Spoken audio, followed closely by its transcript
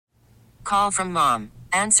Call from mom.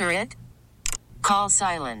 Answer it. Call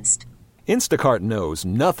silenced. Instacart knows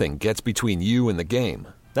nothing gets between you and the game.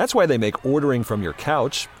 That's why they make ordering from your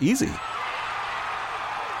couch easy.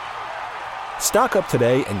 Stock up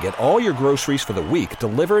today and get all your groceries for the week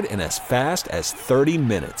delivered in as fast as 30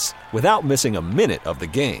 minutes without missing a minute of the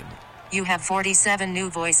game. You have 47 new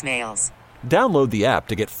voicemails. Download the app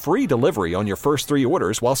to get free delivery on your first 3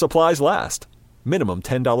 orders while supplies last. Minimum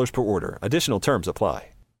 $10 per order. Additional terms apply.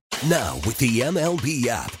 Now, with the MLB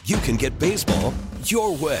app, you can get baseball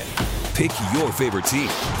your way. Pick your favorite team,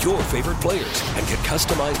 your favorite players, and get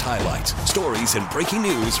customized highlights, stories, and breaking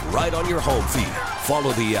news right on your home feed.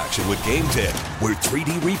 Follow the action with Game 10, where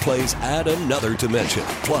 3D replays add another dimension.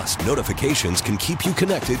 Plus, notifications can keep you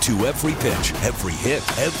connected to every pitch, every hit,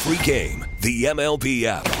 every game. The MLB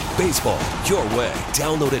app. Baseball your way.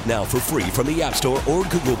 Download it now for free from the App Store or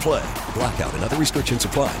Google Play. Blackout and other restrictions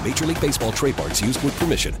apply. Major League Baseball trademarks used with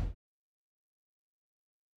permission.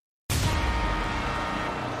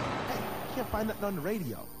 Can't find nothing on the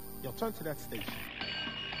radio. Yo, turn to that station.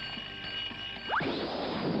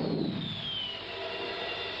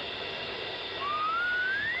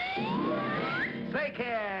 Say,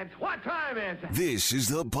 kids, what time is it? This is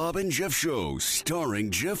the Bob and Jeff Show,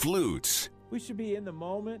 starring Jeff Lutz. We should be in the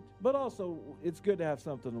moment, but also it's good to have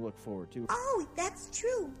something to look forward to. Oh, that's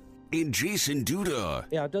true. And Jason Duda.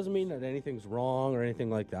 Yeah, it doesn't mean that anything's wrong or anything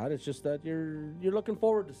like that. It's just that you're looking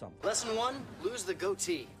forward to something. Lesson 1, lose the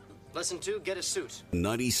goatee. Lesson 2, get a suit.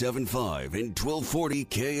 97.5 and 1240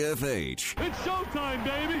 KFH. It's showtime,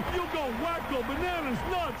 baby. You go wacko, bananas,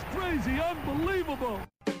 nuts, crazy, unbelievable.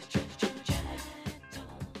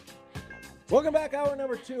 Welcome back. Hour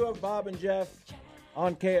number 2 of Bob and Jeff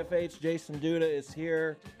on KFH. Jason Duda is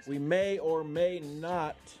here. We may or may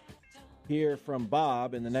not hear from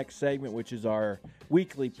Bob in the next segment, which is our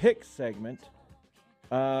weekly picks segment.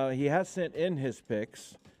 He has sent in his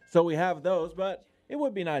picks, so we have those, but it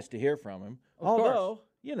would be nice to hear from him. Although,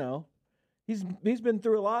 you know, he's been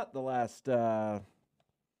through a lot the last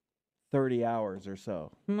 30 hours or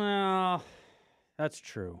so. Well, that's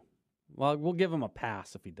true. Well, we'll give him a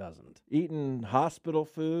pass if he doesn't. Eating hospital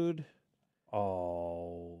food.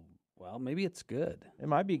 Oh, well, maybe it's good. It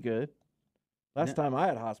might be good. Last time I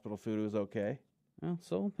had hospital food, it was okay. Well,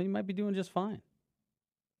 so he might be doing just fine.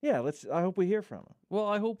 Yeah, I hope we hear from him. Well,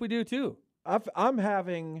 I hope we do too. I'm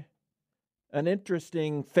having an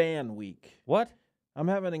interesting fan week. What? I'm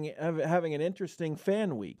having an interesting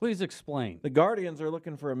fan week. Please explain. The Guardians are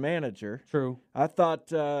looking for a manager. True. I thought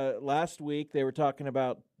last week they were talking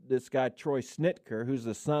about this guy, Troy Snitker, who's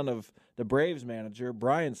the son of the Braves manager,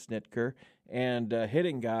 Brian Snitker, and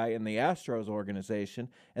hitting guy in the Astros organization,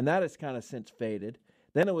 and that has kind of since faded.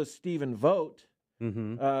 Then it was Stephen Vogt,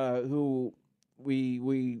 who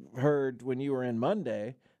we heard when you were in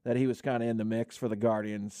Monday that he was kind of in the mix for the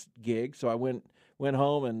Guardians gig. So I went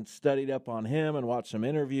home and studied up on him and watched some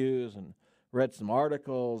interviews and read some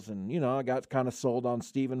articles, and, you know, I got kind of sold on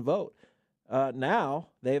Stephen Vogt. Now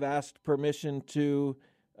they've asked permission to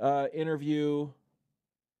interview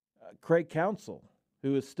Craig Counsell,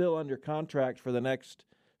 who is still under contract for the next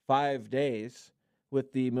 5 days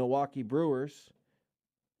with the Milwaukee Brewers.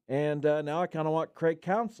 And now I kind of want Craig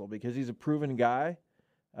Counsell because he's a proven guy.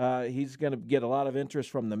 He's going to get a lot of interest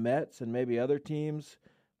from the Mets and maybe other teams.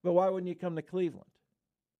 But why wouldn't you come to Cleveland?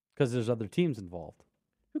 Because there's other teams involved.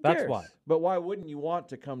 Who cares? That's why. But why wouldn't you want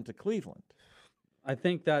to come to Cleveland? I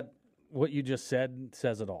think that what you just said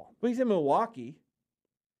says it all. Well, he's in Milwaukee.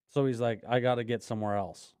 So he's like, I got to get somewhere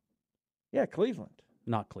else. Yeah, Cleveland.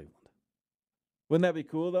 Not Cleveland. Wouldn't that be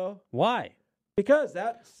cool, though? Why? Because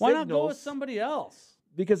that signals... Why not go with somebody else?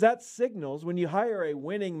 Because that signals when you hire a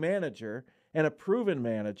winning manager and a proven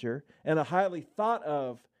manager and a highly thought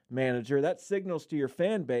of manager, that signals to your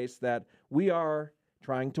fan base that we are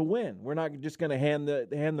trying to win. We're not just going to hand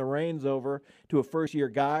the reins over to a first-year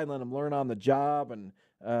guy and let him learn on the job and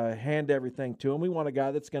hand everything to him. We want a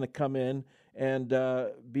guy that's going to come in and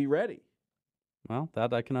be ready. Well,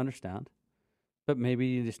 that I can understand. But maybe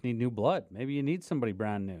you just need new blood. Maybe you need somebody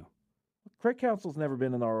brand new. Craig Counsell's never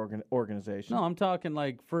been in our organization. No, I'm talking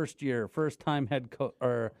like first year, first-time head coach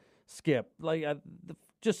or skip, like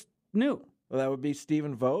just new. Well, that would be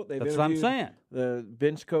Stephen Vogt. That's what I'm saying. The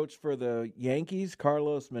bench coach for the Yankees,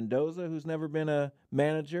 Carlos Mendoza, who's never been a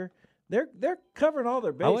manager. They're covering all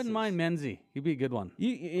their bases. I wouldn't mind Menzie. He'd be a good one.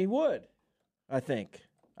 He would, I think.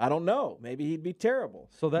 I don't know. Maybe he'd be terrible.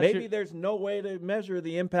 So maybe there's no way to measure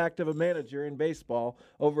the impact of a manager in baseball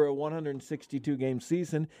over a 162-game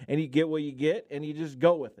season, and you get what you get, and you just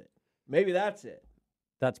go with it. Maybe that's it.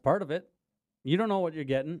 That's part of it. You don't know what you're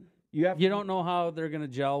getting. You don't know how they're going to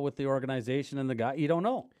gel with the organization and the guy. You don't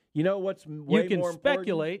know. You know what's way You can more important?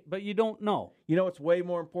 speculate, but you don't know. You know what's way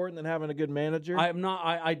more important than having a good manager?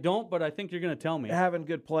 I don't, but I think you're going to tell me. Having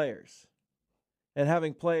good players. And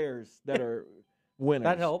having players that are winners.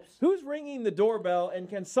 That helps. Who's ringing the doorbell, and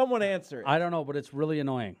can someone answer it? I don't know, but it's really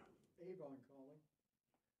annoying.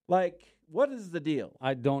 Like, what is the deal?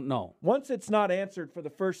 I don't know. Once it's not answered for the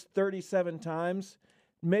first 37 times,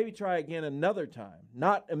 maybe try again another time.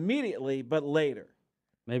 Not immediately, but later.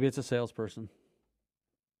 Maybe it's a salesperson.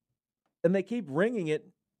 And they keep ringing it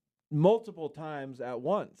multiple times at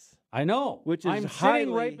once. I know. Which is I'm highly...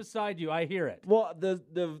 sitting right beside you. I hear it. Well,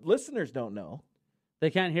 the listeners don't know. They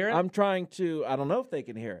can't hear it? I'm trying to... I don't know if they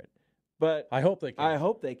can hear it. But I hope they can. I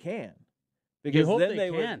hope they can. Because you hope then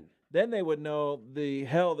they can. Then they would know the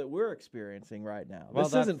hell that we're experiencing right now. Well,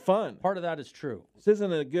 this isn't fun. Part of that is true. This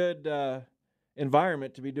isn't a good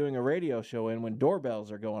environment to be doing a radio show in when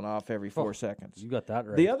doorbells are going off every 4 seconds. You got that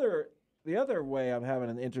right. The other way I'm having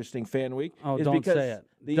an interesting fan week is don't because say it.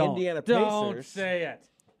 the Indiana Pacers... Don't say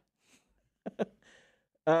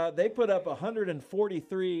it. They put up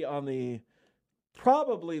 143 on the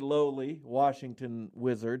probably lowly Washington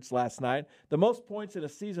Wizards last night. The most points in a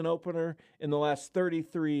season opener in the last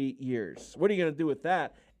 33 years. What are you going to do with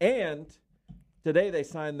that? And today they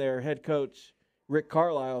signed their head coach, Rick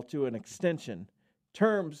Carlisle, to an extension.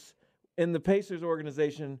 Terms in the Pacers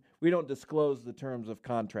organization, we don't disclose the terms of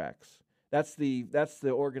contracts. That's the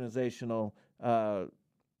organizational,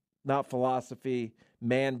 not philosophy,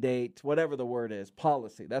 mandate, whatever the word is,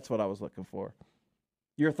 policy. That's what I was looking for.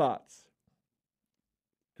 Your thoughts?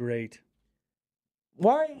 Great.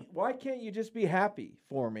 Why can't you just be happy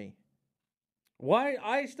for me? Why?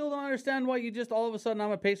 I still don't understand why you just all of a sudden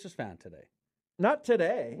I'm a Pacers fan today. Not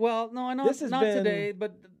today. Well, no, I know This it's has not been- today,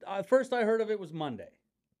 but first I heard of it was Monday.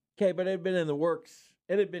 Okay, but it had been in the works.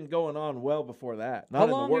 It had been going on well before that. Not How in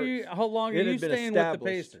the long works. are It you had been staying with the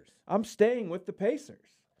established. Pacers? I'm staying with the Pacers.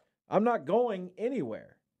 I'm not going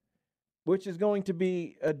anywhere, which is going to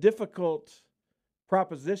be a difficult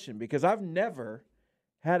proposition because I've never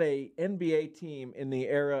had a NBA team in the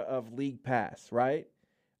era of League Pass, right?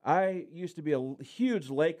 I used to be a huge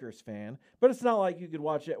Lakers fan, but it's not like you could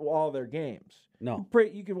watch all their games. No.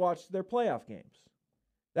 You could watch their playoff games.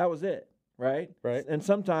 That was it, right? Right. And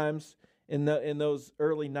sometimes in those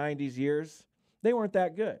early 90s years, they weren't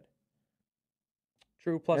that good.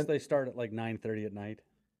 True, plus they start at like 9:30 at night.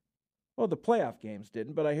 Well, the playoff games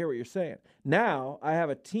didn't, but I hear what you're saying. Now I have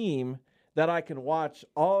a team that I can watch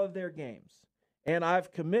all of their games, and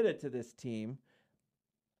I've committed to this team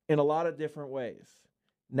in a lot of different ways.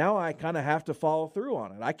 Now I kind of have to follow through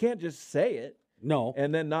on it. I can't just say it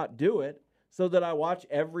and then not do it. So that I watch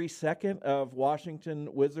every second of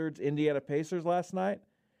Washington Wizards, Indiana Pacers last night?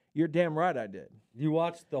 You're damn right I did. You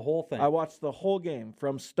watched the whole thing? I watched the whole game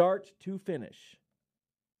from start to finish.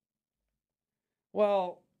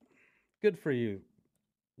 Well, good for you.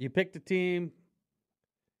 You picked a team.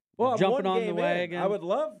 Well, I'm jumping one on game the wagon. I would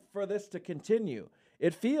love for this to continue.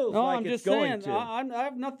 It feels No, like I'm it's just going saying. to. I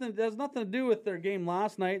have nothing. There's nothing to do with their game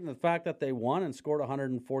last night and the fact that they won and scored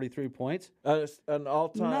 143 points. An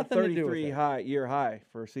all-time Nothing to do with 33 year high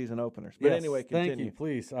for season openers. But Yes, anyway, continue. Thank you,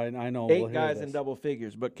 please. I know. 8 we'll hear guys this. in double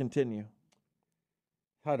figures, but continue.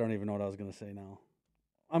 I don't even know what I was going to say now.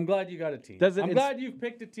 I'm glad you got a team. I'm glad you've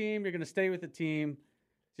picked a team. You're going to stay with the team.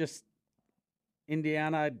 Just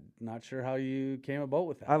Indiana, I'm not sure how you came about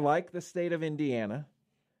with that. I like the state of Indiana.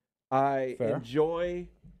 I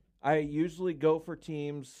usually go for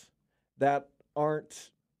teams that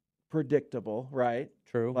aren't predictable, right?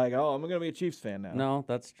 True. Like, I'm going to be a Chiefs fan now. No,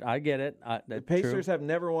 I get it. The Pacers have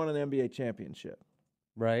never won an NBA championship.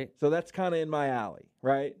 Right. So that's kind of in my alley,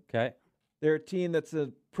 right? Okay. They're a team that's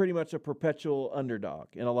pretty much a perpetual underdog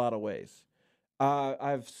in a lot of ways.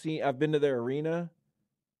 I've been to their arena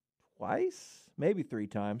twice, maybe 3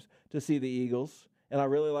 times, to see the Eagles, and I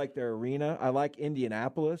really like their arena. I like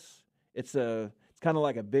Indianapolis. It's kind of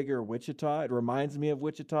like a bigger Wichita. It reminds me of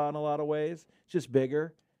Wichita in a lot of ways. It's just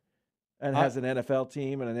bigger and has an NFL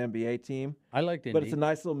team and an NBA team. I liked Indy. But it's a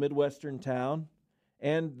nice little Midwestern town,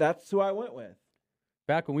 and that's who I went with.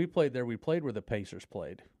 Back when we played there, we played where the Pacers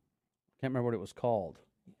played. Can't remember what it was called.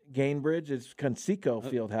 Gainbridge is Conseco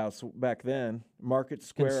Fieldhouse back then. Market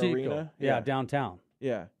Square Conseco. Arena. Yeah, downtown.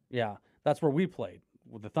 Yeah. Yeah, that's where we played.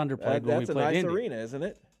 The Thunder played when we That's played a nice Indy. arena, isn't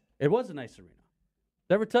it? It was a nice arena.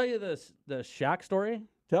 Did I ever tell you the Shaq story?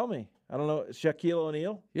 Tell me. I don't know. Shaquille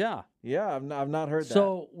O'Neal? Yeah. Yeah, I've not heard that.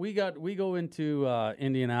 So we go into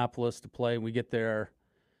Indianapolis to play, and we get there,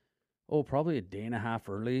 probably a day and a half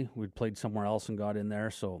early. We'd played somewhere else and got in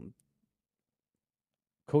there. So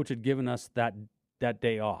coach had given us that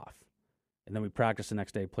day off. And then we practice the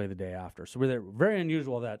next day, play the day after. So we're there. Very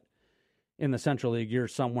unusual that in the Central League, you're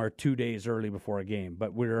somewhere 2 days early before a game.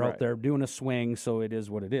 But we were out there doing a swing, so it is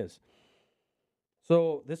what it is.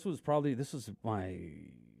 So this was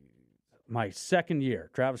my second year.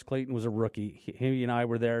 Travis Clayton was a rookie. He and I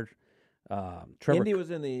were there. Indy was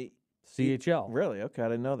in the CHL. Really? Okay, I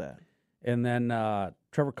didn't know that. And then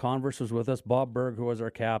Trevor Converse was with us. Bob Berg, who was our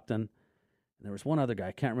captain. And there was one other guy.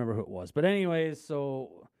 I can't remember who it was. But anyways,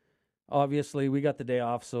 so obviously we got the day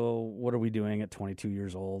off. So what are we doing at 22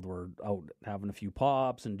 years old? We're out having a few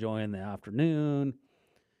pops, enjoying the afternoon.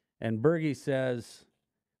 And Bergie says,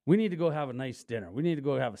 we need to go have a nice dinner. We need to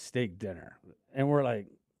go have a steak dinner. And we're like,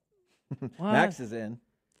 what? Max is in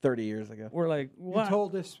 30 years ago. We're like, what? You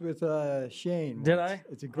told us with Shane. Did once. I?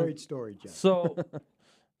 It's a great story, Jeff. So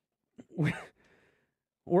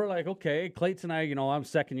we're like, okay, Clayton and I, I'm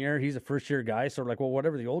second year. He's a first-year guy. So we're like, well,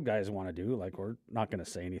 whatever the old guys want to do, like, we're not going to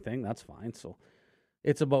say anything. That's fine. So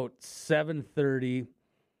it's about 7:30,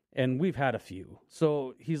 and we've had a few.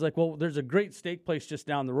 So he's like, well, there's a great steak place just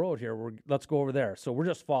down the road here. Let's go over there. So we're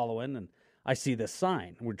just following, and I see this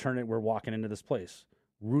sign. We're walking into this place.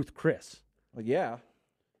 Ruth Chris. Well, yeah.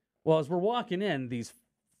 Well, as we're walking in, these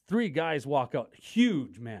 3 guys walk out.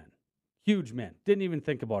 Huge men. Didn't even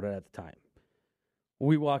think about it at the time.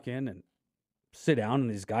 We walk in and sit down, and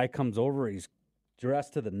this guy comes over. He's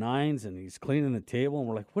dressed to the nines, and he's cleaning the table. And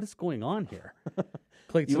we're like, what is going on here?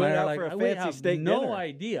 Clayton and I are like, we have no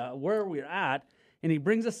idea where we're at. And he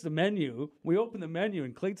brings us the menu. We open the menu,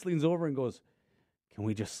 and Clayton leans over and goes, can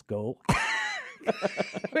we just go?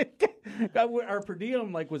 Our per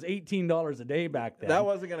diem was $18 a day back then. That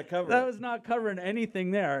wasn't going to cover That was not covering anything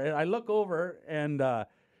there. And I look over, and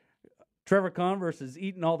Trevor Converse is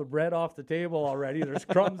eating all the bread off the table already. There's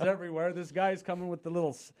crumbs everywhere. This guy's coming with the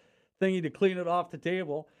little thingy to clean it off the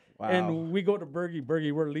table. Wow. And we go to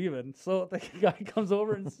Bergie, we're leaving. So the guy comes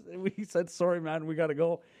over, and we said, sorry, man, we got to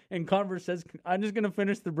go. And Converse says, I'm just going to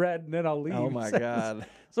finish the bread, and then I'll leave. Oh, my God.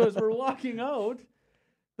 So as we're walking out,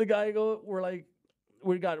 the guy we're like,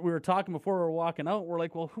 we were talking before we were walking out. We're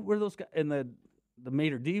like, well, who were those guys? And the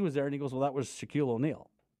Mater D was there, and he goes, well, that was Shaquille O'Neal.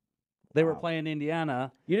 They were playing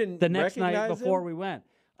Indiana. You didn't the next night before him? We went.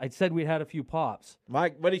 I said we had a few pops.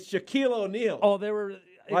 Mike, but he's Shaquille O'Neal. Oh, they were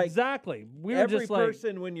exactly. We were just like, every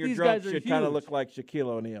person when you're drunk should kind of look like Shaquille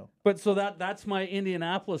O'Neal. But so that's my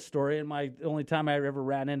Indianapolis story, and my only time I ever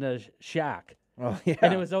ran into Shaq. Oh yeah,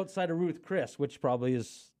 and it was outside of Ruth Chris, which probably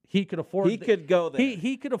is. He could afford. He could go there.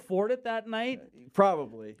 He could afford it that night.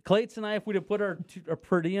 Probably. Clates and I, if we'd have put our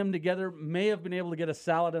per diem together, may have been able to get a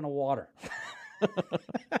salad and a water.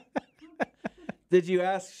 Did you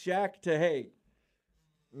ask Shaq to, hey,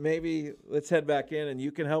 maybe let's head back in and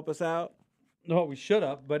you can help us out? No, we should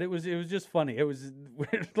have, but it was just funny. It was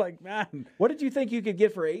like, man, what did you think you could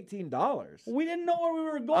get for $18? We didn't know where we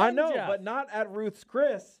were going. I know, Jeff. but not at Ruth's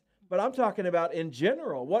Chris. But I'm talking about in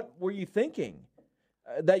general. What were you thinking?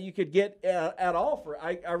 That you could get at all for.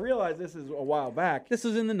 I realize this is a while back. This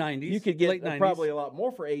is in the 90s. You could get late 90s. Probably a lot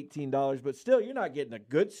more for $18, but still, you're not getting a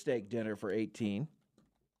good steak dinner for $18.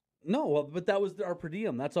 No, well, but that was our per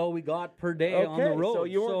diem. That's all we got per day on the road. So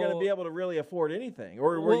you weren't going to be able to really afford anything,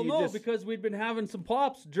 or were you just? Because we'd been having some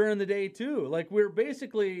pops during the day too. Like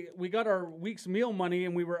we got our week's meal money,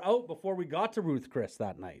 and we were out before we got to Ruth Chris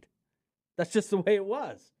that night. That's just the way it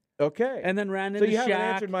was. Okay. And then ran into Shaq. So you haven't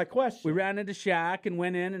answered my question. We ran into Shaq and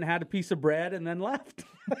went in and had a piece of bread and then left.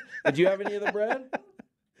 Did you have any of the bread?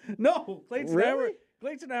 No. Clayton really?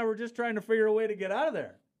 and I were just trying to figure a way to get out of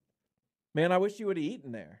there. Man, I wish you would have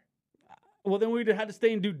eaten there. Well, then we'd have had to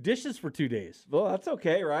stay and do dishes for 2 days. Well, that's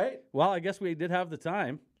okay, right? Well, I guess we did have the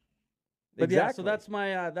time. But exactly. Yeah,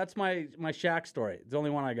 so that's my Shaq story. It's the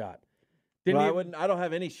only one I got. I don't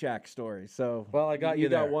have any Shaq stories. So well, I got you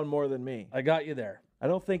there. You got one more than me. I got you there. I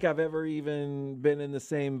don't think I've ever even been in the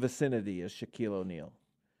same vicinity as Shaquille O'Neal.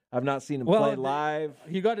 I've not seen him play live.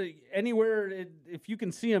 You got to anywhere if you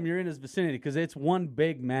can see him, you're in his vicinity because it's one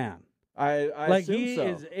big man. I assume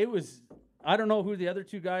so. It was. I don't know who the other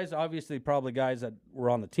 2 guys. Obviously, probably guys that were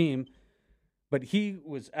on the team, but he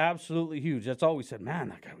was absolutely huge. That's all we said. Man,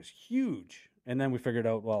 that guy was huge. And then we figured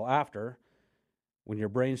out after, when your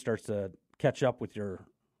brain starts to catch up with your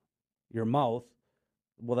mouth.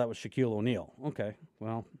 Well, that was Shaquille O'Neal. Okay,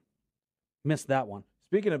 well, missed that one.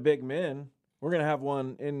 Speaking of big men, we're going to have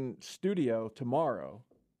one in studio tomorrow.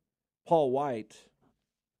 Paul White,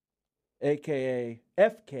 a.k.a.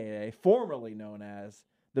 FKA, formerly known as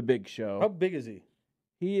The Big Show. How big is he?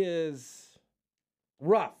 He is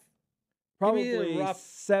rough. Probably rough.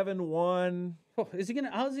 7'1". Oh,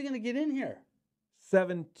 how's he gonna get in here?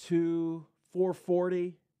 7'2",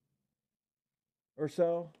 440 or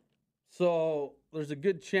so. So there's a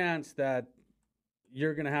good chance that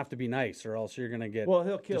you're going to have to be nice or else you're going to get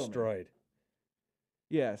he'll kill destroyed. Me.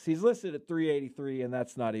 Yes, he's listed at 383, and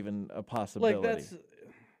that's not even a possibility.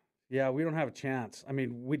 Yeah, we don't have a chance. I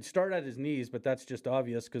mean, we'd start at his knees, but that's just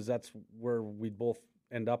obvious because that's where we'd both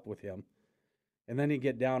end up with him. And then he'd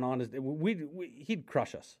get down on his... he'd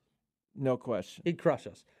crush us. No question. He'd crush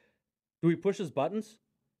us. Do we push his buttons?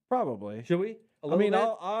 Probably. Should we?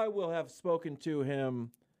 I will have spoken to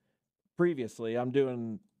him previously. I'm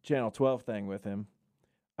doing Channel 12 thing with him.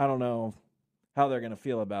 I don't know how they're going to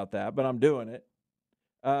feel about that, but I'm doing it.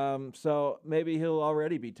 So maybe he'll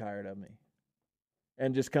already be tired of me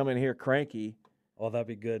and just come in here cranky. Oh, that'd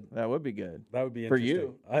be good. That would be good. That would be for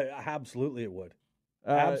interesting. you. Absolutely, it would.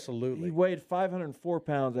 Absolutely. He weighed 504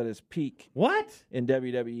 pounds at his peak. What? In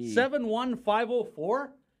WWE. 7'1",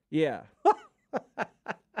 Yeah.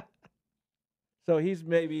 So he's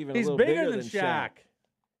maybe even a little bigger than Shaq.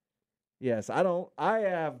 Yes, I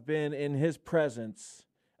have been in his presence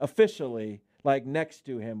officially, like next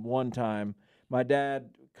to him one time. My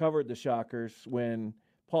dad covered the Shockers when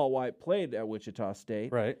Paul White played at Wichita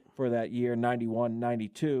State for that year, 91,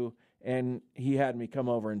 92, and he had me come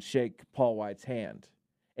over and shake Paul White's hand.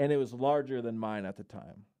 And it was larger than mine at the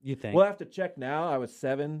time. You think? We'll have to check now. I was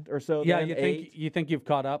 7 or so. Yeah, then, you think you've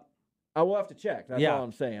caught up? I will have to check. That's all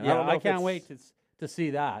I'm saying. Yeah, I can't wait to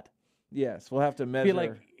see that. Yes, we'll have to measure. It'd be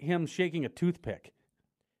like him shaking a toothpick.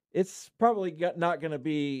 It's probably not going to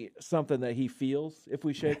be something that he feels if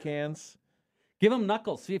we shake hands. Give him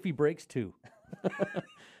knuckles. See if he breaks 2.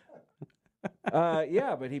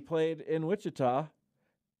 Yeah, but he played in Wichita,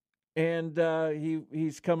 and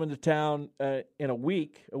he's coming to town in a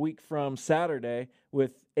week from Saturday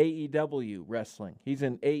with AEW wrestling. He's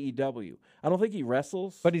in AEW. I don't think he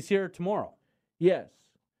wrestles. But he's here tomorrow. Yes.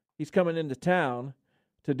 He's coming into town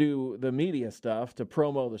to do the media stuff, to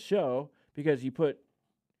promo the show, because you put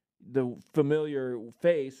the familiar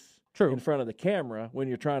face in front of the camera when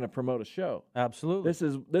you're trying to promote a show. Absolutely.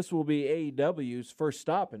 This will be AEW's first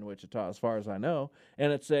stop in Wichita, as far as I know,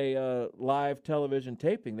 and it's a live television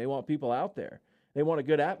taping. They want people out there. They want a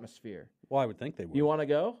good atmosphere. Well, I would think they would. You want to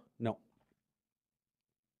go? No.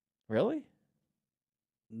 Really?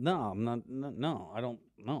 No, I'm not. No, I don't.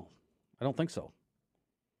 No, I don't think so.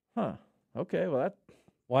 Huh. Okay. Well,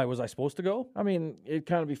 Why was I supposed to go? I mean, it'd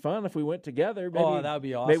kind of be fun if we went together. Maybe, that would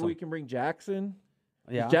be awesome. Maybe we can bring Jackson.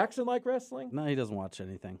 Yeah. Does Jackson like wrestling? No, he doesn't watch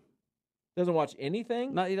anything. Doesn't watch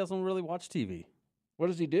anything? No, he doesn't really watch TV. What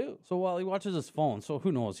does he do? So, he watches his phone. So,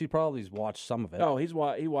 who knows? He probably watched some of it. Oh,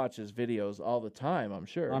 he watches videos all the time, I'm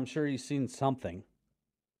sure. I'm sure he's seen something.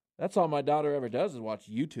 That's all my daughter ever does is watch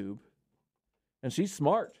YouTube. And she's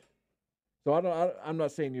smart. So, I'm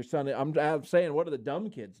not saying your son... I'm saying, what are the dumb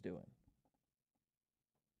kids doing?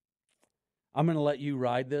 I'm going to let you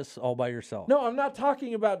ride this all by yourself. No, I'm not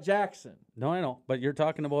talking about Jackson. No, I know. But you're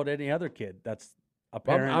talking about any other kid that's a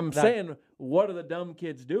parent. I'm saying, what are the dumb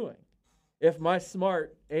kids doing? If my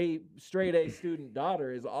smart straight A student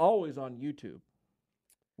daughter is always on YouTube,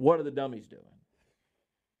 what are the dummies doing?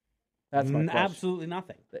 That's my question. Absolutely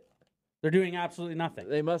nothing. They're doing absolutely nothing.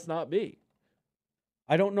 They must not be.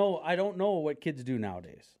 I don't know what kids do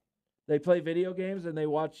nowadays. They play video games and they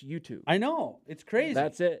watch YouTube. I know. It's crazy.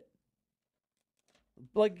 That's it.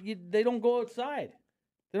 Like, they don't go outside.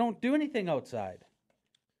 They don't do anything outside.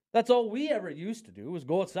 That's all we ever used to do was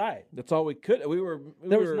go outside. That's all we could.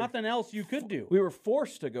 There was nothing else you could do. We were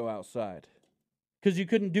forced to go outside. Because you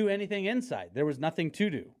couldn't do anything inside. There was nothing to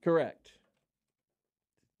do. Correct.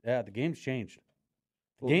 Yeah, the game's changed.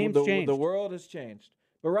 Changed. The world has changed.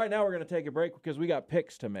 But right now we're going to take a break because we got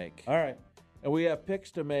picks to make. All right. And we have picks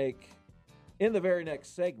to make in the very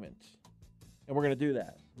next segment. And we're going to do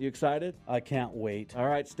that. You excited? I can't wait. All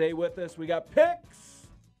right, stay with us. We got picks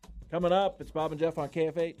coming up. It's Bob and Jeff on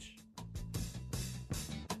KFH.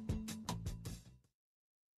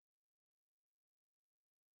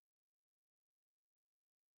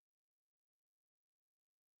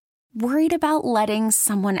 Worried about letting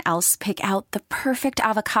someone else pick out the perfect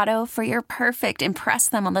avocado for your perfect impress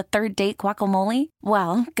them on the third date guacamole?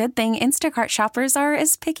 Well, good thing Instacart shoppers are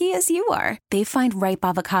as picky as you are. They find ripe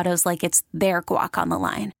avocados like it's their guac on the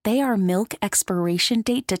line. They are milk expiration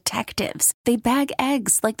date detectives. They bag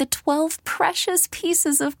eggs like the 12 precious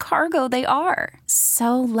pieces of cargo they are.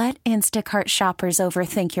 So let Instacart shoppers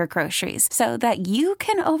overthink your groceries so that you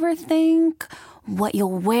can overthink what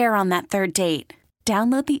you'll wear on that third date.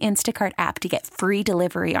 Download the Instacart app to get free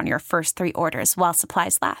delivery on your first 3 orders while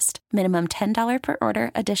supplies last. Minimum $10 per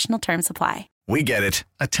order. Additional terms apply. We get it.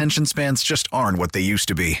 Attention spans just aren't what they used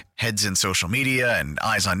to be. Heads in social media and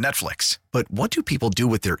eyes on Netflix. But what do people do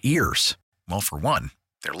with their ears? Well, for one,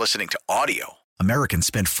 They're listening to audio. Americans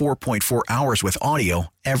spend 4.4 hours with audio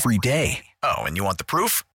every day. Oh, and you want the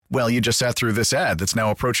proof? Well, you just sat through this ad that's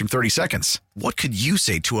now approaching 30 seconds. What could you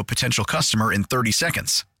say to a potential customer in 30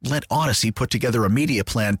 seconds? Let Odyssey put together a media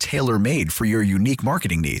plan tailor-made for your unique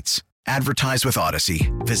marketing needs. Advertise with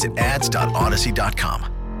Odyssey. Visit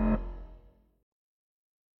ads.odyssey.com.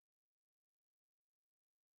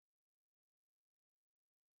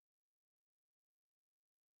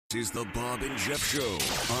 This is the Bob and Jeff Show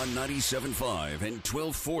on 97.5 and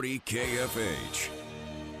 1240 KFH.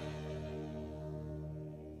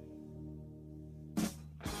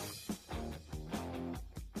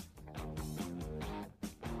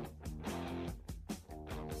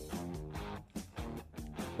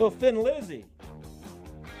 Well, Thin Lizzy.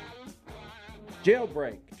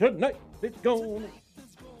 Jailbreak. Tonight it's gonna.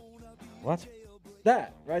 What?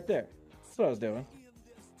 That right there. That's what I was doing.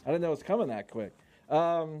 I didn't know it was coming that quick.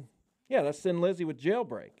 Yeah, that's Thin Lizzy with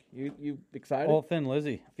Jailbreak. You excited? Oh, Thin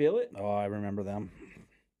Lizzy. Feel it? Oh, I remember them.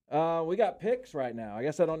 We got picks right now. I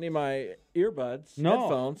guess I don't need my earbuds, No,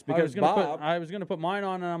 headphones, because I was going to put mine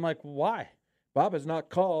on, and I'm like, why? Bob has not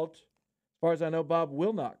called. As far as I know, Bob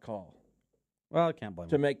will not call. Well, I can't blame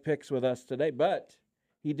to him. make picks with us today, but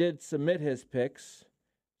he did submit his picks.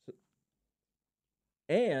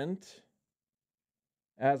 And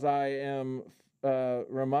as I am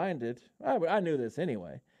reminded, I knew this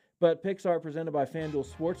anyway, but picks are presented by FanDuel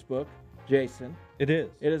Sportsbook. Jason. It is.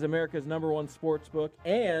 It is America's #1 sportsbook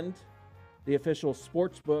and the official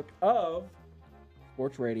sportsbook of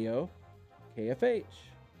Sports Radio KFH.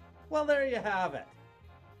 Well, there you have it.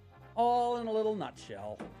 All in a little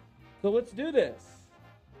nutshell. So let's do this.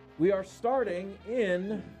 We are starting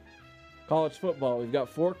in college football. We've got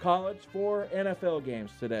 4 college, 4 NFL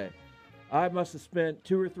games today. I must have spent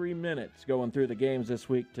 2 or 3 minutes going through the games this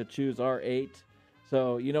week to choose our 8.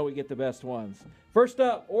 So you know we get the best ones. First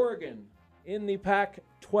up, Oregon in the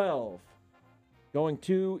Pac-12. Going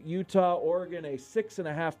to Utah, Oregon, a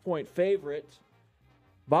 6.5-point favorite.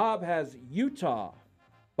 Bob has Utah.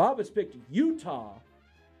 Bob has picked Utah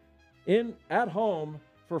at home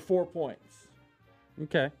for 4 points.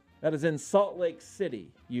 Okay. That is in Salt Lake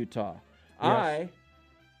City, Utah. Yes. I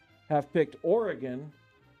have picked Oregon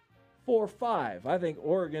for 5. I think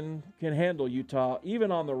Oregon can handle Utah,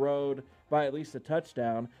 even on the road, by at least a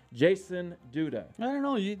touchdown. Jason Duda. I don't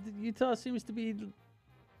know. Utah seems to be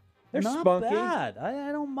They're not spunky. bad.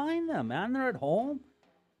 I don't mind them, man. They're at home.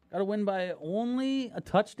 Got to win by only a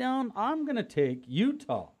touchdown. I'm going to take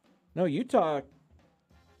Utah. No, Utah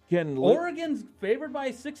can... Oregon's favored by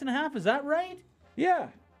 6.5. Is that right? Yeah.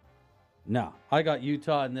 No. I got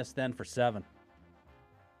Utah in this then for 7.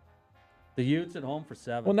 The Utes at home for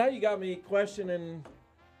 7. Well, now you got me questioning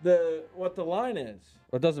what the line is.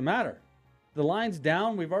 Well, it doesn't matter. The line's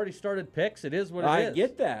down. We've already started picks. It is what it is. I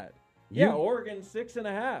get that. Yeah, Oregon 6.5.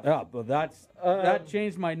 Yeah, but that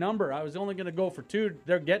changed my number. I was only going to go for 2.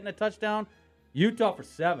 They're getting a touchdown. Utah for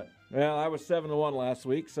 7. Well, I was 7-1 last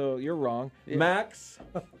week, so you're wrong. Yeah. Max?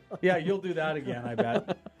 Yeah, you'll do that again, I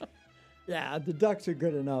bet. Yeah, the Ducks are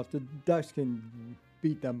good enough. The Ducks can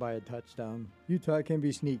beat them by a touchdown. Utah can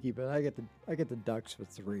be sneaky, but I get the Ducks for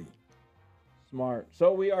 3. Smart.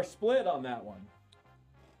 So we are split on that one.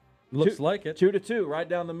 Looks like it. 2-2, right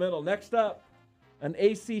down the middle. Next up, an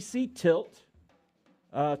ACC tilt.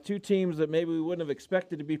 2 teams that maybe we wouldn't have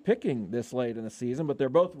expected to be picking this late in the season, but they're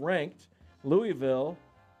both ranked. Louisville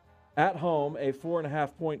at home, a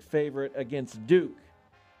 4.5-point favorite against Duke.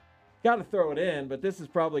 Got to throw it in, but this is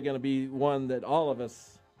probably going to be one that all of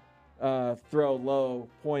us throw low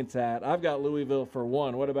points at. I've got Louisville for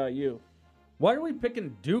 1. What about you? Why are we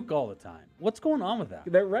picking Duke all the time? What's going on with that?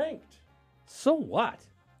 They're ranked. So what?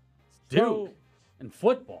 It's Duke and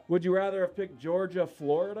football. Would you rather have picked Georgia,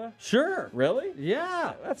 Florida? Sure. Really?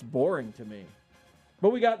 Yeah. That's boring to me. But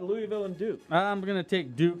we got Louisville and Duke. I'm going to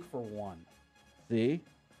take Duke for 1. See?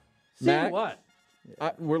 See Max? what?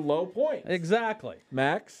 We're low points. Exactly.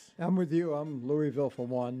 Max? I'm with you. I'm Louisville for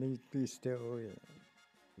 1. These two.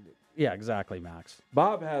 Yeah, exactly, Max.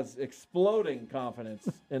 Bob has exploding confidence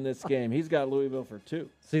in this game. He's got Louisville for 2.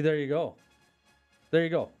 See, there you go. There you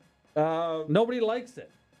go. Nobody likes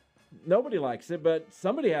it. Nobody likes it, but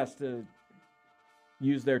somebody has to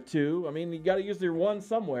use their 2. I mean, you got to use their 1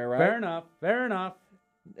 somewhere, right? Fair enough. Fair enough.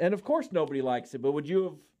 And of course nobody likes it, but would you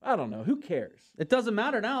have, I don't know, who cares? It doesn't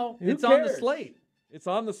matter now. It's on the slate. It's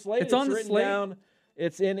on the slate. It's on the written slate. down.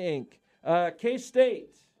 It's in ink.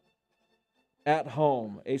 K-State at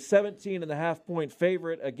home, a 17.5-point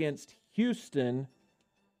favorite against Houston,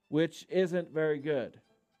 which isn't very good.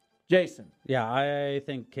 Jason. Yeah, I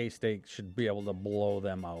think K-State should be able to blow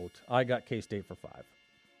them out. I got K-State for 5.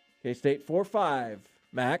 K-State for 5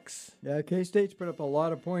 Max? Yeah, K-State's put up a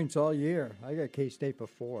lot of points all year. I got K-State for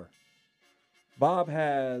 4. Bob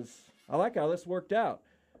has, I like how this worked out.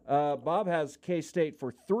 Bob has K-State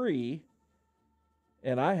for 3,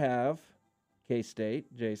 and I have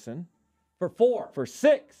K-State, Jason. For 4. For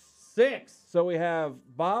 6. 6. So we have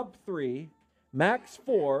Bob 3, Max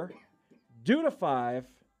 4, Duda 5,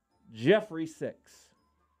 Jeffrey 6.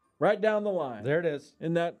 Right down the line. There it is.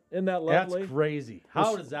 Isn't that lovely? That's crazy.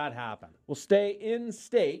 How does that happen? We'll stay in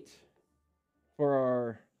state for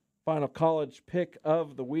our final college pick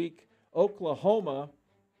of the week. Oklahoma,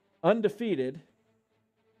 undefeated,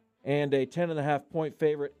 and a 10.5-point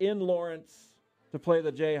favorite in Lawrence to play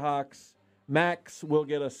the Jayhawks. Max will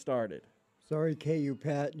get us started. Sorry, KU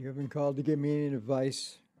Pat, you haven't called to give me any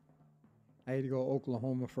advice. I had to go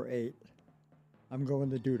Oklahoma for 8. I'm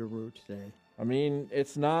going to do the route today. I mean,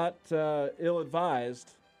 it's not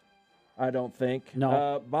ill-advised, I don't think.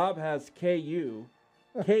 No. Bob has KU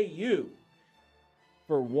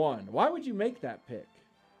for 1. Why would you make that pick?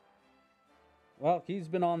 Well, he's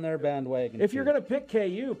been on their bandwagon. If you're going to pick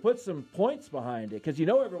KU, put some points behind it, because you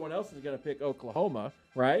know everyone else is going to pick Oklahoma,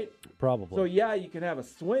 right? Probably. So, yeah, you can have a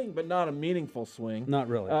swing, but not a meaningful swing. Not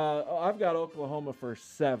really. I've got Oklahoma for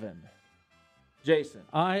 7. Jason.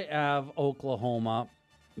 I have Oklahoma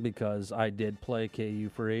because I did play KU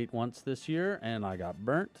for 8 once this year, and I got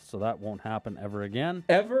burnt, so that won't happen ever again.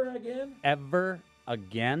 Ever again? Ever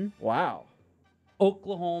again. Wow.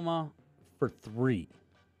 Oklahoma for 3.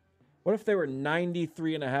 What if they were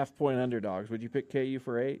 93.5-point underdogs? Would you pick KU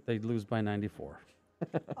for 8? They'd lose by 94.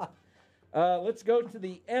 Let's go to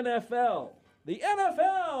the NFL. The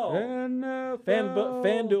NFL!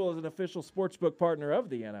 FanDuel is an official sportsbook partner of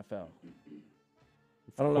the NFL.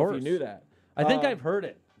 I don't know if you knew that. I think I've heard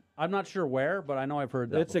it. I'm not sure where, but I know I've heard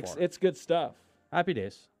that before. It's good stuff. Happy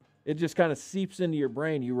days. It just kind of seeps into your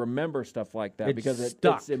brain. You remember stuff like that because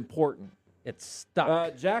it's important. It's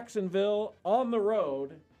stuck. Jacksonville on the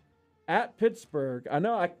road at Pittsburgh. I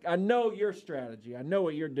know your strategy. I know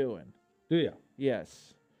what you're doing. Do you?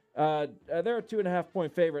 Yes. They're a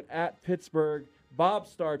 2.5-point favorite at Pittsburgh. Bob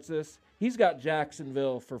starts this. He's got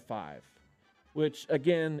Jacksonville for 5, which,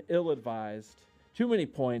 again, ill-advised. Too many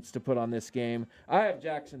points to put on this game. I have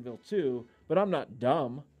Jacksonville too, but I'm not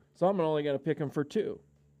dumb, so I'm only going to pick him for 2.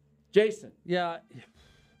 Jason. Yeah.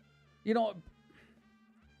 You know,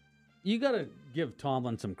 you got to give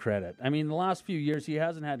Tomlin some credit. I mean, the last few years he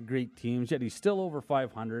hasn't had great teams, yet he's still over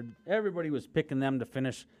 500. Everybody was picking them to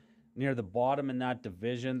finish near the bottom in that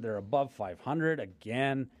division. They're above 500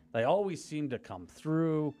 again. They always seem to come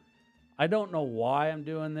through. I don't know why I'm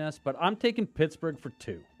doing this, but I'm taking Pittsburgh for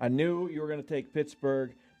 2. I knew you were going to take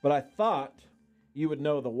Pittsburgh, but I thought you would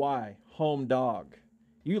know the why. Home dog.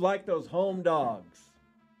 You like those home dogs.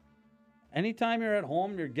 Anytime you're at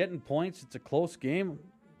home, you're getting points. It's a close game.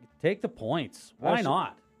 Take the points. Why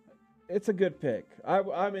not? It's a good pick.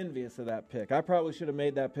 I'm envious of that pick. I probably should have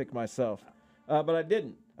made that pick myself, but I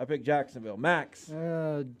didn't. I picked Jacksonville. Max.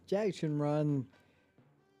 Jags can run.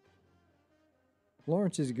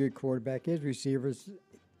 Lawrence is a good quarterback. His receivers,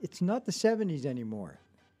 it's not the 70s anymore.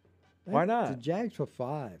 Why not? The Jags for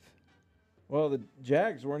 5. Well, the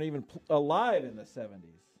Jags weren't even alive in the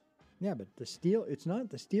 70s. Yeah, but the steel, it's not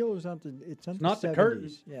the Steelers. It's not the 70s.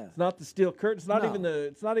 curtain. Yeah. It's not the steel curtain. It's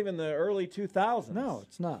not even the early 2000s. No,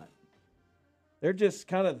 it's not. They're just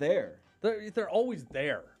kind of there. They're always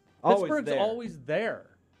there. Always Pittsburgh's there. always there.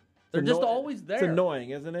 They're just always there. It's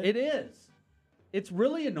annoying, isn't it? It is. It's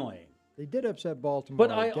really annoying. They did upset Baltimore.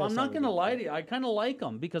 But I'm not going to lie to you. I kind of like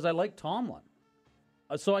them because I like Tomlin.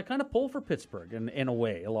 So I kind of pull for Pittsburgh in a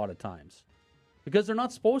way a lot of times. Because they're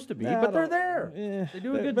not supposed to be, but they're there. They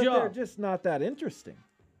do a good job. They're just not that interesting.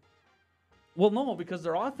 Well, no, because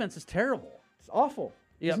their offense is terrible. It's awful.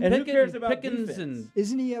 Yeah, and who cares about Pickens defense? and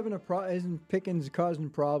Isn't he having isn't Pickens causing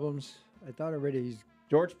problems? I thought already he's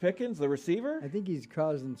George Pickens, the receiver? I think he's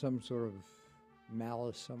causing some sort of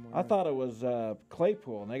malice somewhere. I thought it was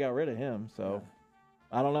Claypool, and they got rid of him, so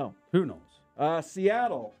I don't know. Who knows?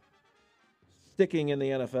 Seattle, sticking in the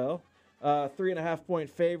NFL, 3.5-point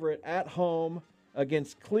favorite at home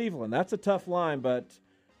against Cleveland. That's a tough line, but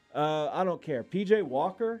I don't care. P.J.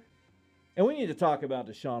 Walker, and we need to talk about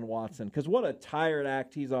Deshaun Watson, because what a tired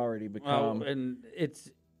act he's already become. And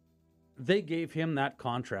they gave him that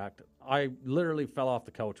contract. I literally fell off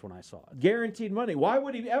the couch when I saw it. Guaranteed money. Why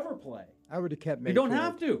would he ever play? I would have kept Mayfield. You don't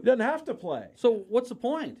have to. He doesn't have to play. So what's the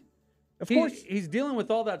point? Of course. He's dealing with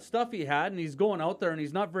all that stuff he had, and he's going out there, and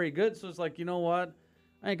he's not very good. So it's like, you know what?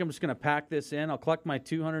 I think I'm just going to pack this in. I'll collect my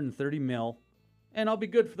 $230 million, and I'll be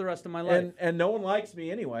good for the rest of my life. And no one likes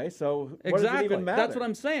me anyway, so exactly. What does it even matter? That's what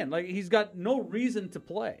I'm saying. Like, he's got no reason to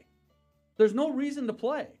play. There's no reason to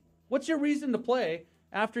play. What's your reason to play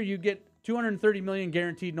after you get $230 million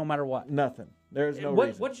guaranteed no matter what? Nothing. There's no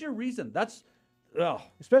reason. What's your reason? That's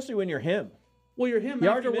especially when you're him. Well, you're him. He after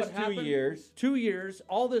already what missed happened, 2 years. 2 years,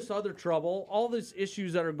 all this other trouble, all these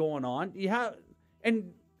issues that are going on.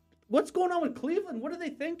 And what's going on with Cleveland? What are they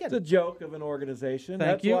thinking? It's a joke of an organization.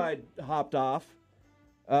 Thank you. That's why I hopped off.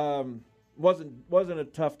 Wasn't a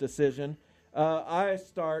tough decision. I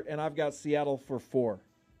start, and I've got Seattle for 4.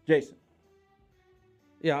 Jason.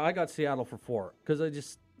 Yeah, I got Seattle for 4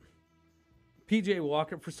 because P.J.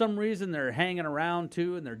 Walker, for some reason, they're hanging around,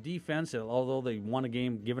 too, and their defense, although they won a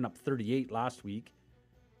game giving up 38 last week.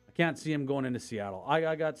 I can't see him going into Seattle.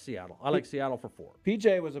 I got Seattle. I like Seattle for 4.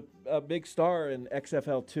 P.J. was a big star in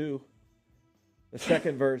XFL 2, the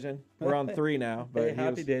second version. We're on 3 now. But hey,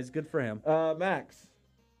 happy days. Good for him. Max.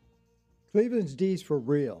 Cleveland's D's for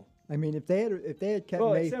real. I mean, if they had kept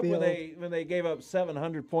Mayfield, except when they gave up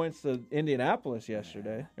 700 points to Indianapolis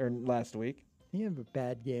yesterday or last week. He have a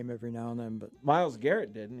bad game every now and then, but Miles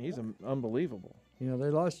Garrett didn't. He's unbelievable. You know, they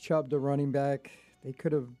lost Chubb, the running back. They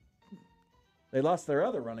could have. They lost their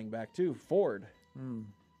other running back too, Ford.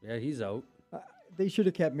 Yeah, he's out. They should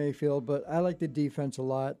have kept Mayfield, but I like the defense a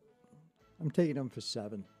lot. I'm taking them for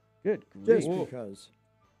 7. Good, just because.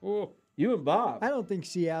 Ooh. You and Bob. I don't think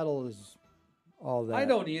Seattle is all that. I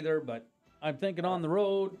don't either, but I'm thinking on the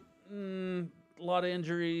road, a lot of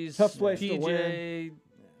injuries. Tough place to win.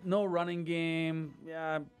 No running game.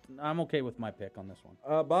 Yeah, I'm okay with my pick on this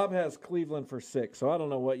one. Bob has Cleveland for 6, so I don't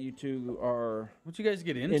know what you two are. What you guys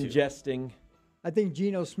get into? Ingesting. I think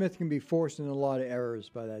Geno Smith can be forcing a lot of errors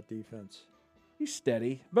by that defense. He's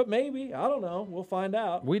steady, but maybe. I don't know. We'll find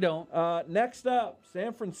out. We don't. Next up,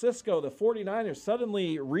 San Francisco, the 49ers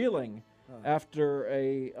suddenly reeling after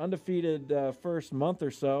a undefeated first month or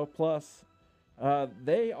so. Plus,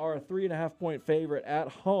 they are a 3.5-point favorite at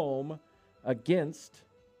home against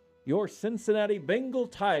your Cincinnati Bengal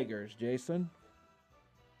Tigers, Jason.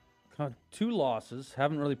 2 losses.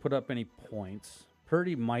 Haven't really put up any points.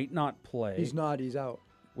 Purdy might not play. He's not. He's out.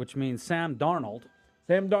 Which means Sam Darnold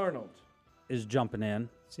is jumping in.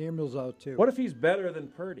 Samuel's out, too. What if he's better than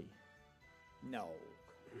Purdy? No.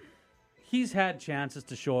 He's had chances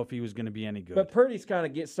to show if he was going to be any good. But Purdy's kind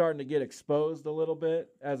of starting to get exposed a little bit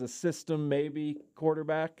as a system, maybe,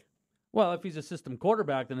 quarterback. Well, if he's a system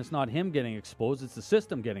quarterback, then it's not him getting exposed. It's the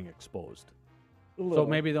system getting exposed. So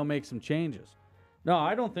maybe they'll make some changes. No,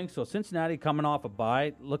 I don't think so. Cincinnati coming off a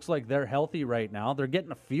bye. Looks like they're healthy right now. They're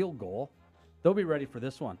getting a field goal. They'll be ready for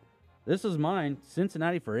this one. This is mine.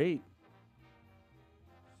 Cincinnati for 8.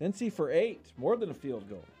 Cincy for 8. More than a field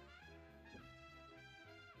goal.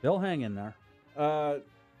 They'll hang in there.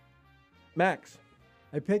 Max.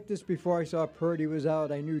 I picked this before I saw Purdy was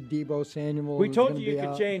out. I knew Deebo Samuel We was told gonna you be could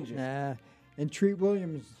out. change it. Nah. And Treat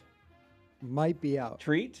Williams might be out.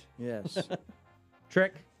 Treat? Yes.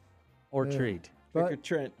 Trick or treat? Trick or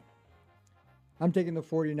Trent. I'm taking the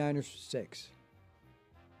 49ers for 6.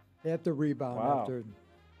 They have to rebound after.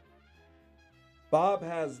 Bob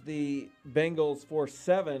has the Bengals for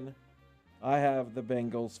 7. I have the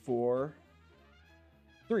Bengals for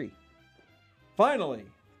 3. Finally,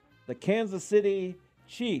 the Kansas City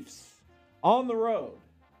Chiefs on the road.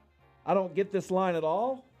 I don't get this line at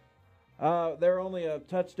all. They're only a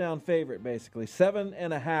touchdown favorite, basically.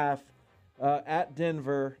 7.5 at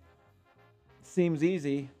Denver. Seems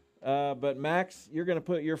easy. But, Max, you're going to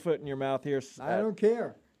put your foot in your mouth here. I don't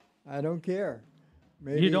care.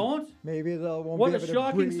 Maybe, you don't? Maybe they'll won't what be a able to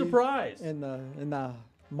shocking breathe surprise. in the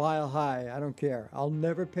mile high. I don't care. I'll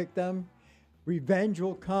never pick them. Revenge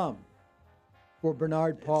will come for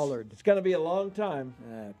Bernard Pollard. It's going to be a long time.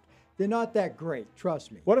 They're not that great.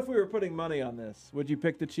 Trust me. What if we were putting money on this? Would you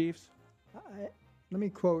pick the Chiefs? Let me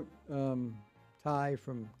quote Ty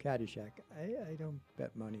from Caddyshack. I don't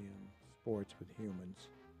bet money on sports with humans.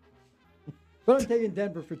 But I'm taking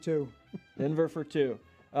Denver for 2. Denver for 2.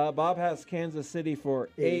 Bob has Kansas City for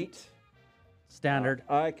 8. Standard.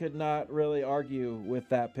 I could not really argue with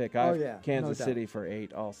that pick. I have Kansas City for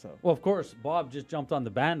 8 also. Well, of course, Bob just jumped on the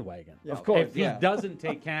bandwagon. Yeah. Of course, if he doesn't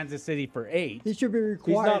take Kansas City for 8, he should be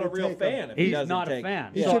required. He's not to a real take fan. Him. He's not a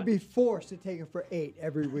fan. He should be forced to take him for 8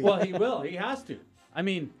 every week. Well, he will. He has to. I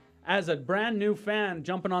mean, as a brand new fan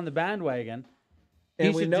jumping on the bandwagon,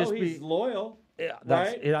 and he should know just he's be loyal. Yeah,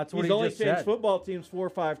 right? That's what he's only just changed said. Football teams 4 or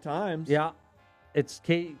 5 times. Yeah, it's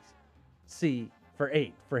KC for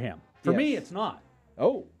 8 for him. For me, it's not.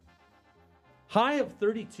 Oh, high of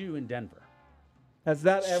 32 in Denver. Has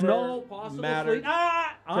that ever mattered?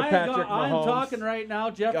 I'm talking right now,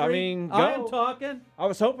 Jeffrey. I mean, go. I'm talking. I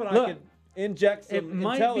was hoping Look, I could inject some it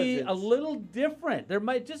might be a little different. There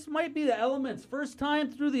might be the elements. First time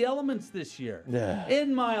through the elements this year. Yeah.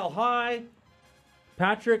 In Mile High,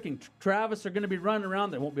 Patrick and Travis are going to be running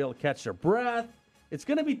around. They won't be able to catch their breath. It's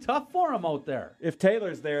going to be tough for them out there. If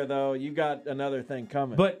Taylor's there, though, you got another thing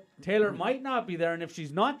coming. But Taylor might not be there, and if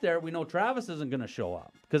she's not there, we know Travis isn't going to show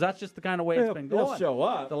up because that's just the kind of way it's been going. He'll show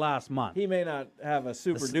up the last month. He may not have a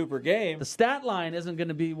super-duper game. The stat line isn't going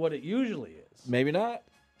to be what it usually is. Maybe not.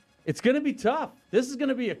 It's going to be tough. This is going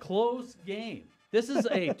to be a close game. This is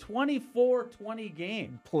a 24-20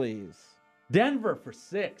 game. Please. Denver for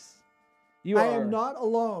 6. I am not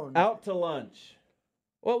alone. Out to lunch.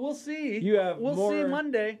 Well, we'll see. We'll see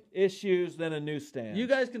Monday. Issues than a newsstand. You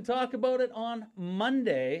guys can talk about it on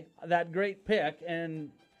Monday, that great pick.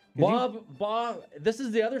 And Bob, this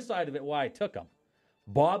is the other side of it, why I took him.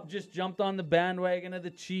 Bob just jumped on the bandwagon of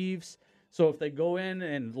the Chiefs. So if they go in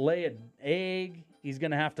and lay an egg, he's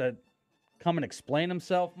going to have to come and explain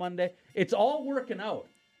himself Monday. It's all working out.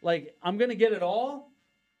 Like, I'm going to get it all,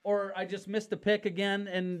 or I just missed a pick again,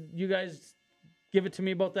 and you guys give it to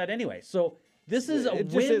me about that anyway. So this is a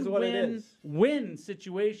win-win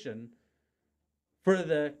situation for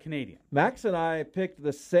the Canadian. Max and I picked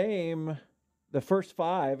the first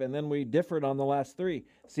 5, and then we differed on the last 3.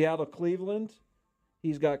 Seattle, Cleveland.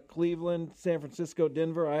 He's got Cleveland, San Francisco,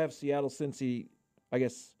 Denver. I have Seattle, Cincy, I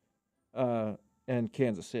guess, and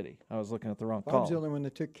Kansas City. I was looking at the wrong column. Bob's the only one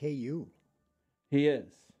that took KU. He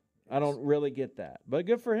is. I don't really get that, but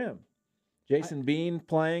good for him. Jason Bean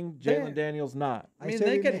playing, Jalen Daniels not. I mean,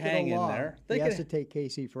 they could hang in there. He has to take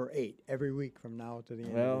Casey for 8 every week from now to the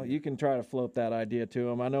end. Well, you can try to float that idea to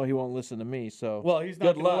him. I know he won't listen to me, so well, he's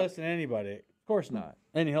not going to listen to anybody. Of course not.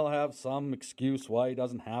 And he'll have some excuse why he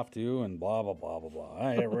doesn't have to, and blah blah blah blah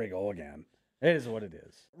blah. Here we go again. It is what it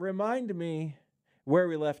is. Remind me where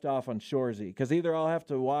we left off on Shoresy, because either I'll have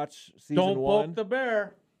to watch season 1. Don't poke the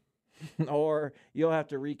bear. Or you'll have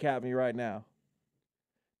to recap me right now.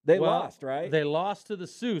 They lost, right? They lost to the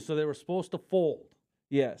Sioux, so they were supposed to fold.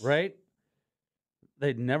 Yes. Right?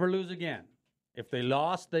 They'd never lose again. If they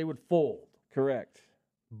lost, they would fold. Correct.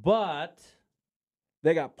 But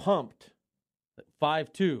they got pumped.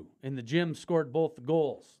 5-2. And the gym scored both the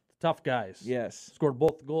goals. The tough guys. Yes. Scored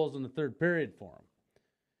both the goals in the third period for them.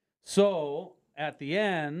 So, at the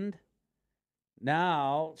end,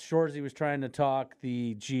 now Shoresy was trying to talk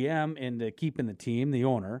the GM into keeping the team, the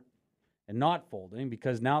owner, and not folding,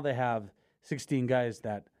 because now they have 16 guys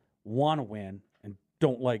that want to win and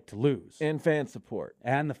don't like to lose. And fan support.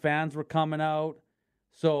 And the fans were coming out.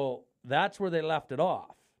 So that's where they left it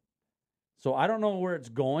off. So I don't know where it's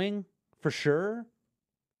going for sure.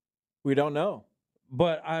 We don't know.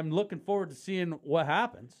 But I'm looking forward to seeing what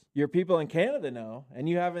happens. Your people in Canada know, and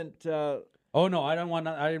you haven't... Oh, no, I didn't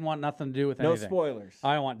want nothing to do with anything. No spoilers.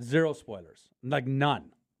 I want 0 spoilers. Like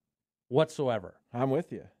none. Whatsoever. I'm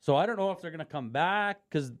with you. So I don't know if they're going to come back,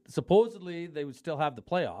 because supposedly they would still have the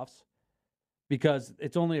playoffs, because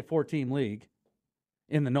it's only a 4-team league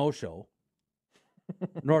in the no-show.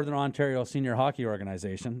 Northern Ontario Senior Hockey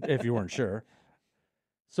Organization, if you weren't sure.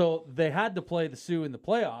 So they had to play the Sioux in the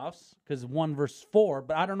playoffs, because 1 versus 4,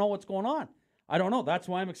 but I don't know what's going on. I don't know. That's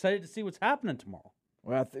why I'm excited to see what's happening tomorrow.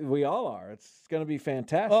 Well, we all are. It's going to be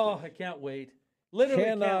fantastic. Oh, I can't wait. Literally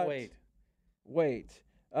can't wait.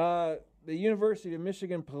 The University of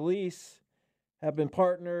Michigan Police have been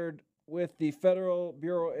partnered with the Federal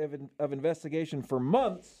Bureau of Investigation for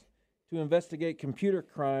months to investigate computer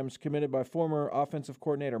crimes committed by former offensive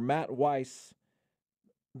coordinator Matt Weiss.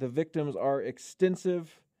 The victims are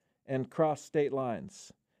extensive and cross state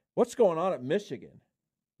lines. What's going on at Michigan?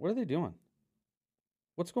 What are they doing?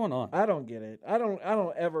 What's going on? I don't get it. I don't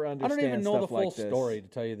ever understand. I don't even know the full like story, to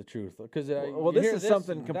tell you the truth. Because this is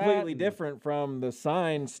something completely different from the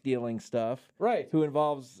sign stealing stuff, right? Who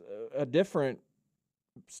involves a different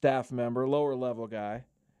staff member, lower level guy.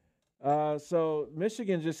 So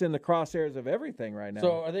Michigan's just in the crosshairs of everything right now.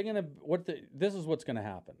 So are they going to? This is what's going to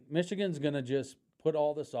happen. Michigan's going to just put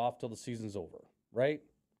all this off till the season's over, right?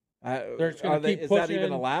 They're just going to keep pushing. Is that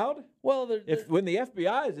even allowed? Well, when the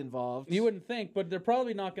FBI is involved, you wouldn't think, but they're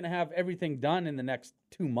probably not going to have everything done in the next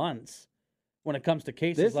 2 months when it comes to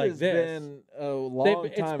cases like this. This has been a long time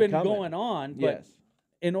It's been coming. going on, but yes.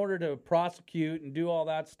 In order to prosecute and do all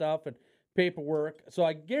that stuff and paperwork, so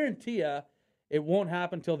I guarantee you it won't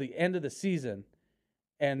happen until the end of the season,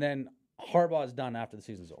 and then Harbaugh's done after the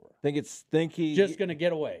season's over. Think he's just going to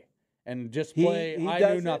get away and just play.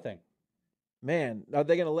 I knew nothing. Man, are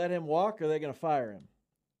they going to let him walk or are they going to fire him?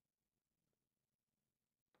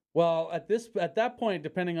 Well, at that point,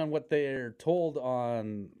 depending on what they're told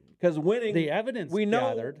on, because winning, the evidence we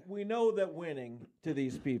know gathered, we know that winning to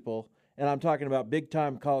these people and I'm talking about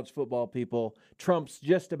big-time college football people, trumps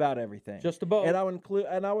just about everything. Just about. And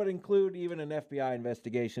I would include even an FBI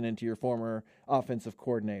investigation into your former offensive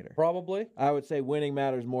coordinator. Probably. I would say winning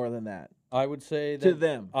matters more than that. I would say that to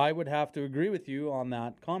them. I would have to agree with you on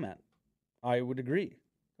that comment. I would agree.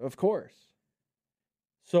 Of course.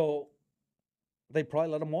 So they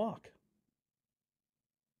probably let him walk.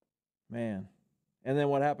 Man. And then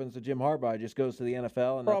what happens to Jim Harbaugh? Just goes to the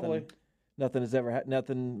NFL and probably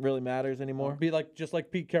nothing really matters anymore. Be just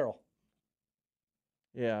like Pete Carroll.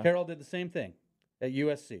 Yeah. Carroll did the same thing at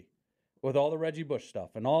USC with all the Reggie Bush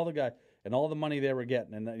stuff and all the guy and all the money they were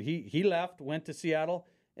getting. And he left, went to Seattle,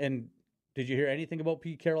 and did you hear anything about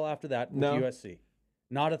Pete Carroll after that with USC?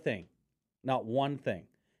 Not a thing. Not one thing.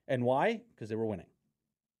 And why? Because they were winning.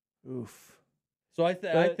 Oof. So I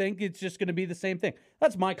think it's just going to be the same thing.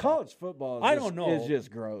 That's my college football. Is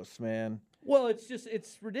just gross, man. Well,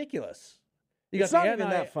 it's ridiculous. It's not even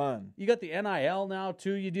that fun. You got the NIL now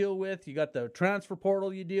too. You deal with. You got the transfer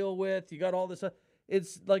portal. You deal with. You got all this.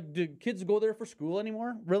 It's like, do kids go there for school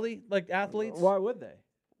anymore? Really? Like athletes? Why would they?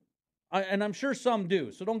 And I'm sure some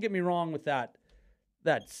do. So don't get me wrong with that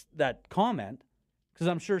comment, because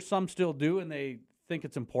I'm sure some still do and they think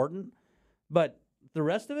it's important. But the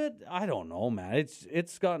rest of it, I don't know, man.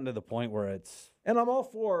 It's gotten to the point where it's and I'm all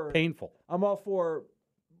for painful. I'm all for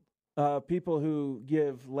people who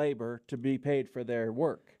give labor to be paid for their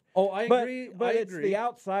work. Oh, I agree. But it's the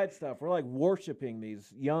outside stuff. We're like worshiping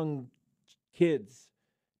these young kids,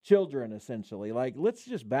 children, essentially. Like, let's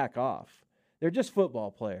just back off. They're just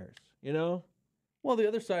football players, you know? Well, the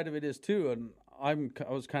other side of it is too, and I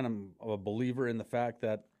was kind of a believer in the fact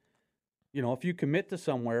that, you know, if you commit to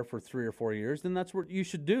somewhere for 3 or 4 years, then that's what you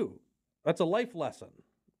should do. That's a life lesson,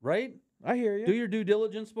 right? I hear you. Do your due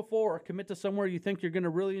diligence before, commit to somewhere you think you're going to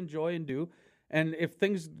really enjoy and do. And if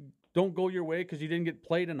things don't go your way because you didn't get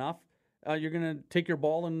played enough, you're going to take your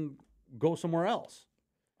ball and go somewhere else.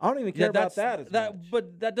 I don't even care about that as much.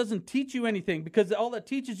 But that doesn't teach you anything, because all that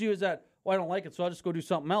teaches you is that, well, I don't like it, so I'll just go do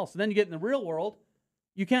something else. And then you get in the real world,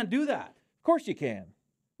 you can't do that. Of course you can.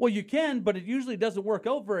 Well, you can, but it usually doesn't work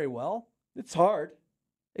out very well. It's hard.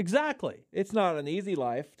 Exactly. It's not an easy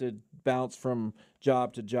life to bounce from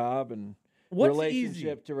job to job and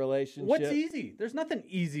relationship to relationship. What's easy? There's nothing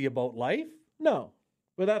easy about life. No.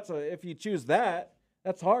 But if you choose that,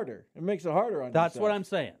 that's harder. It makes it harder on yourself. That's what I'm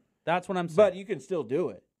saying. But you can still do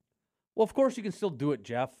it. Well, of course you can still do it,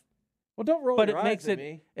 Jeff. Well, don't roll your eyes at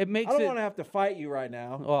me. It makes I don't want to have to fight you right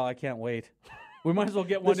now. Oh, I can't wait. We might as well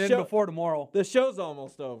get one in before tomorrow. The show's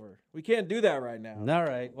almost over. We can't do that right now. All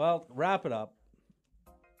right. Well, wrap it up.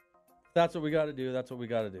 That's what we got to do. That's what we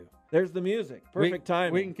got to do. There's the music. Perfect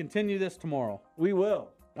timing. We can continue this tomorrow. We will.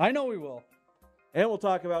 I know we will. And we'll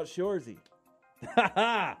talk about Shoresy.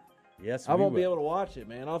 Yes, I won't be able to watch it,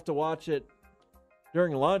 man. I'll have to watch it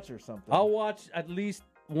during lunch or something. I'll watch at least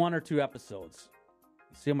 1 or 2 episodes.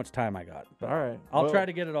 See how much time I got. But all right. I'll try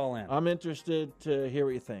to get it all in. I'm interested to hear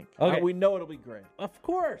what you think. Okay. We know it'll be great. Of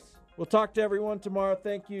course. We'll talk to everyone tomorrow.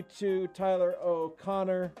 Thank you to Tyler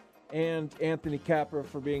O'Connor and Anthony Capra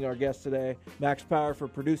for being our guest today. Max Power for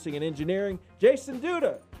producing and engineering. Jason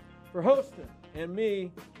Duda for hosting. And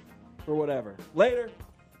me for whatever. Later.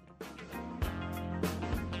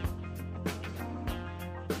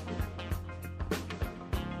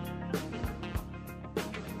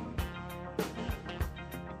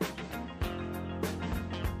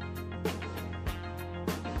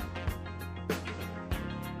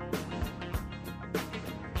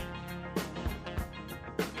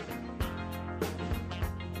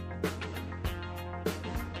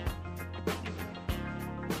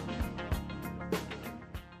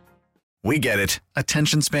 We get it.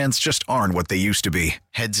 Attention spans just aren't what they used to be.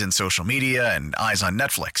 Heads in social media and eyes on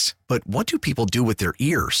Netflix. But what do people do with their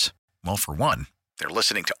ears? Well, for one, they're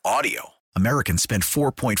listening to audio. Americans spend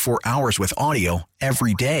 4.4 hours with audio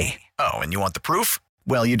every day. Oh, and you want the proof?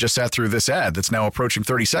 Well, you just sat through this ad that's now approaching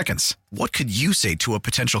 30 seconds. What could you say to a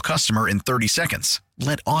potential customer in 30 seconds?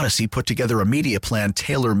 Let Odyssey put together a media plan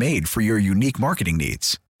tailor-made for your unique marketing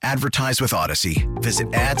needs. Advertise with Odyssey.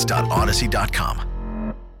 Visit ads.odyssey.com.